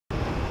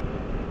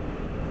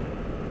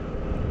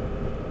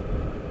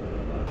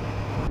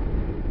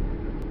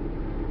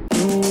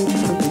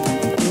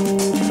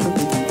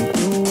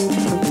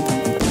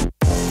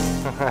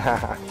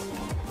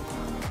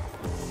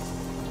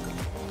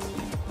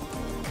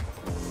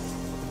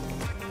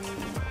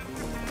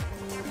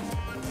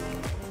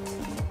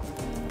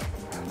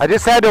I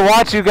just had to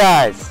watch you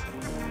guys.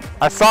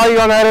 I saw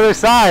you on that other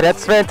side.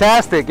 That's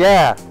fantastic,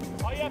 yeah.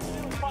 All you have to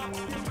do is pop the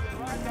video and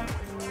ride that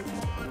way,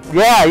 right?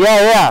 Yeah,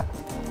 yeah, yeah.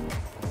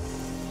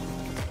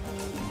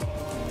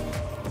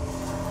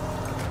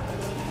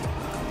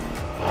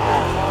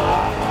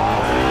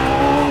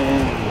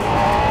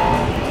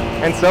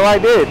 And so I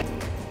did.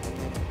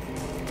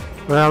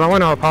 Well, I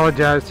want to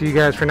apologize to you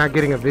guys for not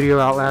getting a video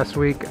out last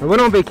week. I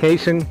went on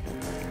vacation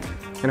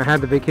and I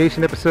had the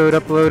vacation episode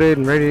uploaded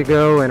and ready to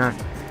go, and I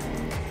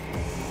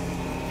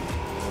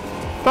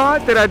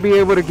thought that I'd be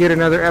able to get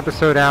another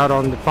episode out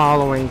on the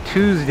following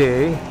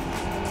Tuesday,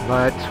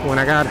 but when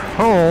I got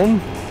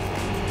home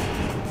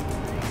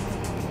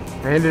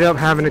I ended up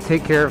having to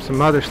take care of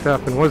some other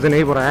stuff and wasn't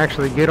able to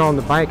actually get on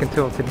the bike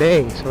until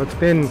today. So it's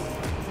been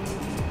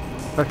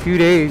a few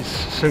days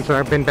since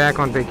I've been back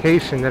on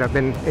vacation that I've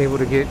been able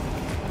to get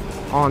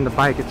on the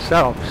bike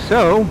itself.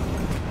 So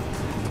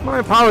my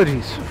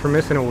apologies for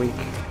missing a week,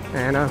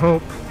 and I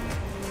hope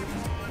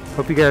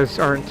you guys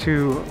aren't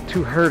too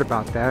hurt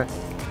about that.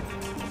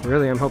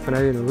 Really, I'm hoping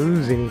I didn't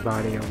lose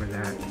anybody over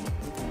that.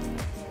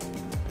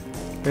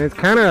 And it's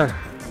kind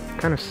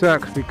of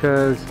sucks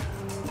because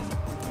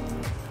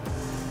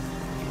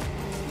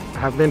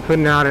I've been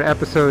putting out an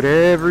episode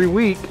every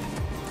week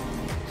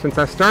since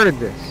I started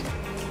this.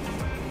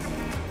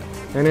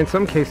 And in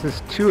some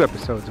cases 2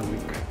 episodes a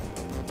week.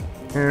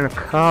 And in a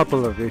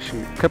couple of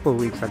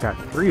weeks I got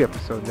 3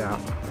 episodes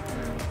out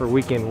for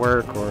weekend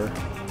work or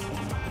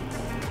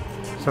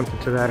something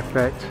to that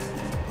effect.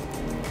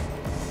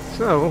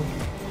 So,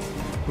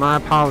 my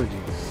apologies.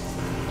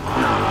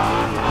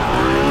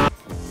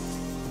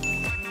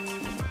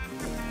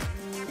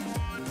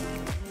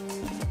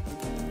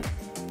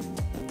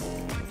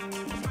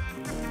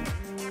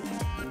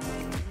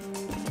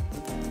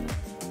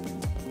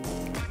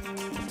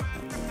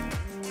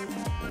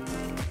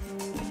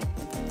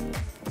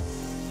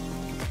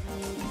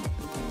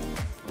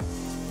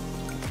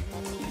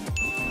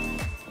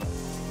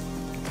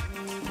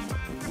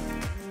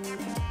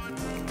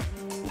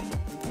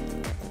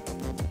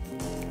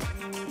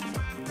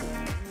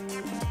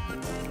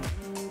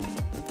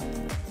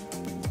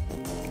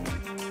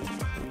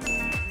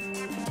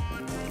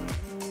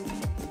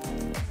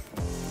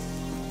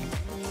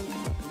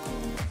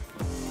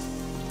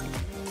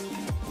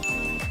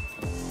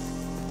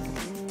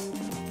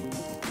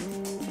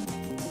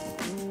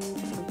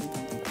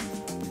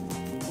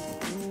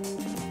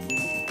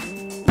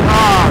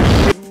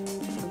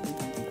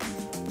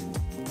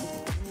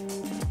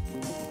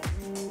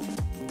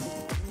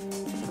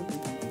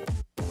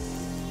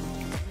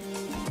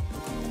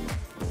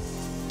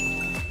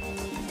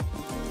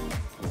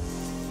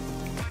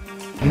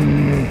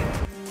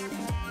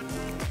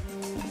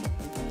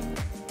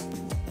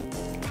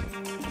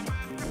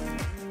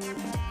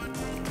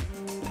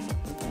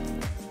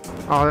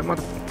 Oh, that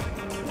mother...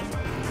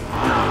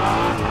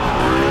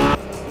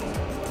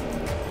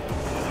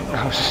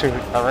 Oh shoot,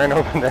 I ran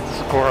over that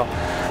squirrel.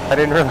 I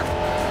didn't realize...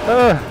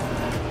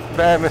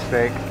 bad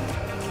mistake.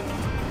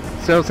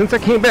 So since I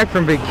came back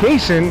from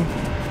vacation,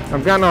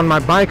 I've gotten on my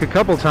bike a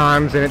couple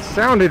times and it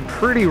sounded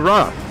pretty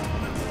rough.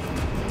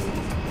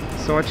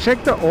 So I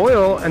checked the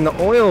oil and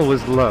the oil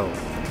was low.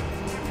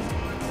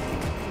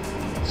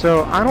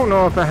 So I don't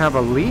know if I have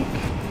a leak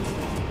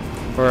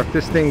or if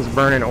this thing's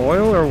burning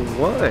oil or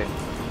what.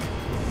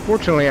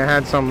 Fortunately, I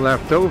had some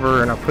left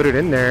over and I put it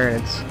in there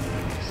and it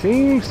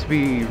seems to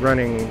be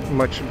running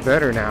much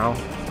better now.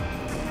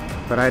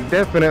 But that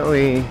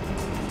definitely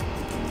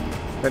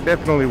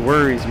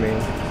worries me.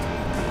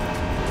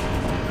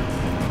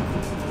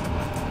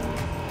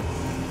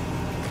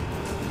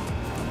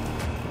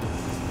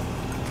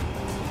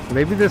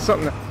 Maybe that's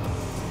something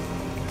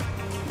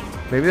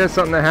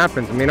that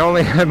happens. I mean, I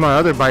only had my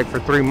other bike for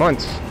 3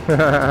 months.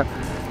 I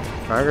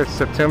guess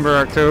September,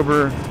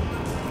 October,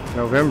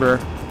 November,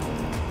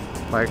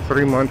 like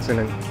 3 months and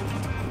a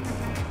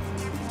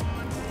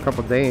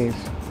couple days.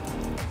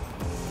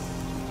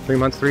 3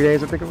 months, 3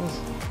 days, I think it was.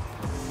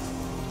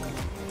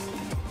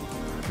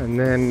 And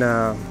then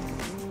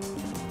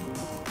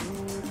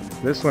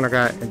this one I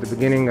got at the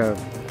beginning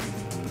of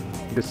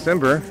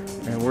December,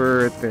 and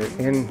we're at the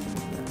end,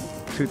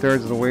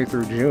 2/3 of the way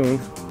through June.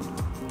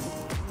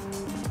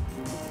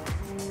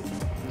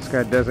 This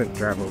guy doesn't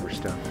drive over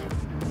stuff.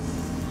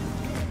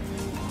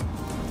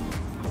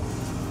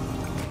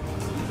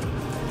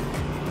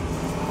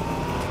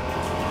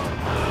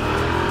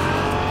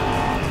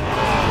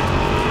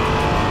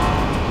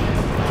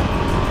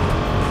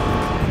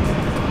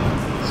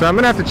 So I'm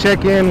gonna have to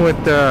check in with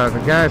the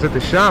guys at the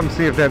shop and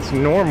see if that's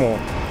normal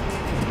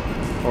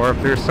or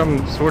if there's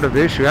some sort of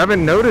issue. I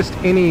haven't noticed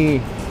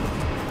any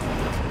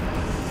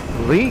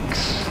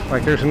leaks.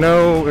 Like there's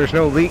no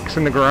leaks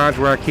in the garage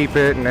where I keep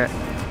it, and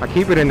I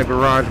keep it in the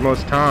garage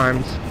most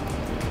times.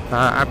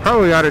 I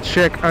probably ought to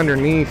check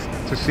underneath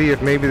to see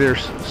if maybe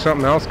there's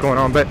something else going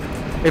on. But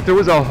if there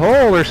was a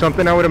hole or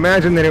something, I would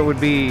imagine that it would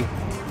be,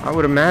 I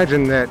would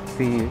imagine that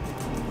the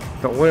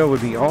oil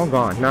would be all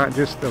gone, not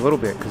just a little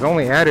bit, because I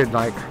only added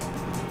like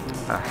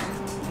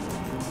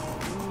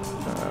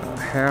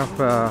half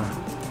a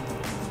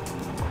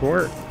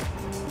quart,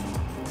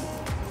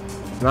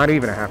 not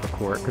even a half a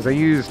quart, because I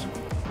used,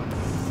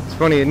 it's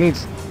funny, it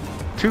needs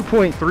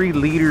 2.3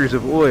 liters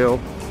of oil.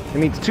 It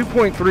needs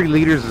 2.3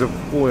 liters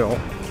of oil,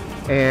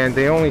 and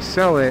they only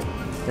sell it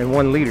in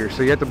 1 liter,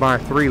 so you have to buy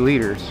 3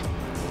 liters.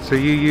 So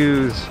you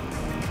use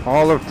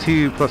all of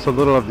 2 plus a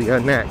little of the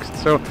next.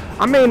 So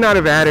I may not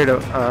have added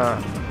a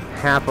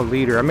half a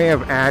liter. I may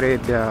have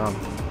added a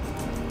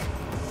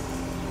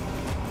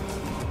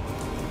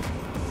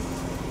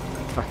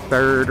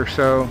third or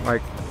so.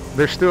 Like,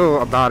 there's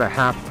still about a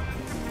half,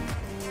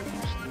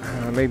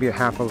 maybe a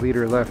half a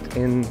liter left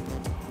in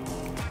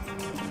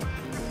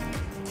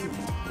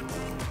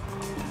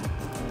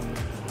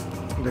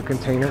the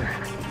container.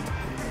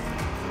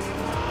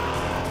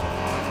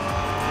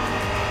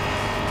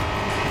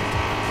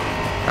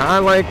 I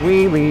like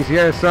wheelies,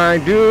 yes I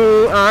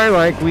do. I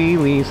like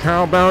wheelies.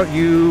 How about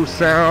you?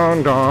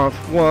 Sound off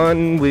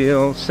one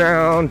wheel,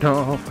 sound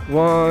off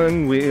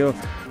one wheel,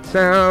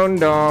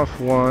 sound off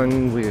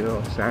one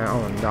wheel,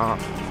 sound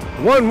off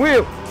one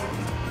wheel.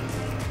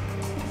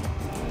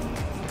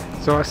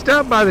 So I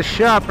stopped by the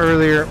shop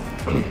earlier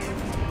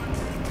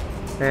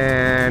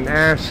and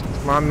asked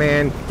my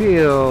man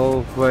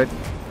Phil what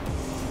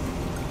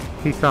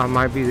he thought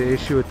might be the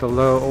issue with the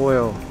low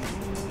oil.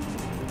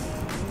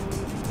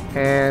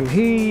 And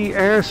he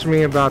asked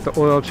me about the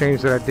oil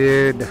change that I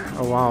did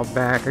a while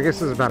back. I guess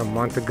it was about a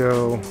month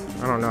ago.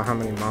 I don't know how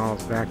many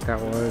miles back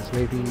that was.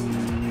 Maybe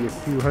a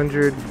few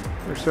hundred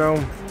or so.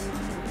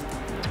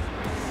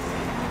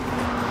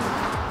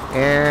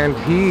 And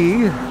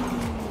he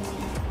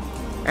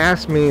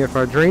asked me if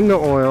I drained the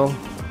oil,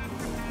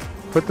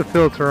 put the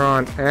filter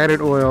on,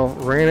 added oil,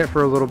 ran it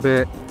for a little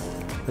bit,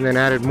 and then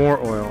added more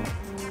oil.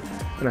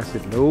 And I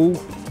said,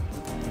 no,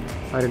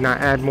 I did not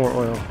add more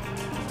oil.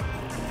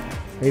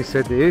 And he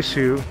said the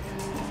issue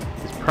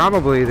is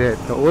probably that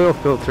the oil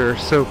filter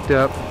soaked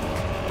up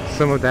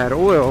some of that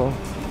oil,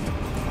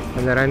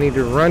 and that I need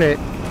to run it,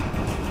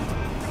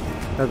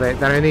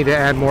 that I need to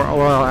add more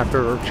oil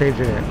after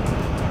changing it.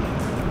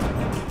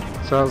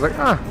 So I was like,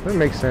 ah, that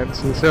makes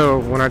sense. And so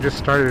when I just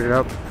started it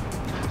up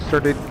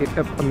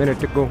a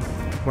minute ago,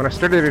 when I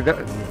started it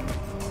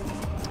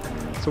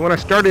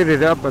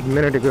up a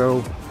minute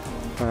ago,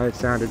 it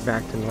sounded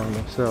back to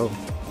normal. So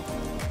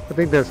I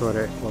think that's what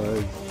it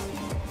was.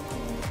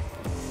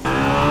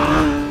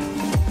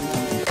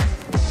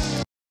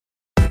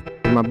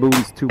 My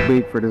booty's too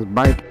big for this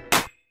bike.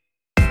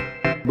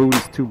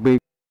 Booty's too big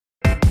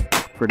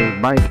for this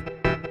bike.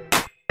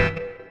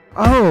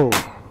 Oh,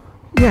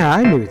 yeah,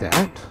 I knew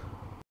that.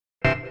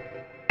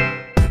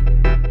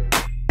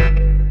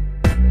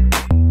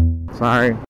 Sorry.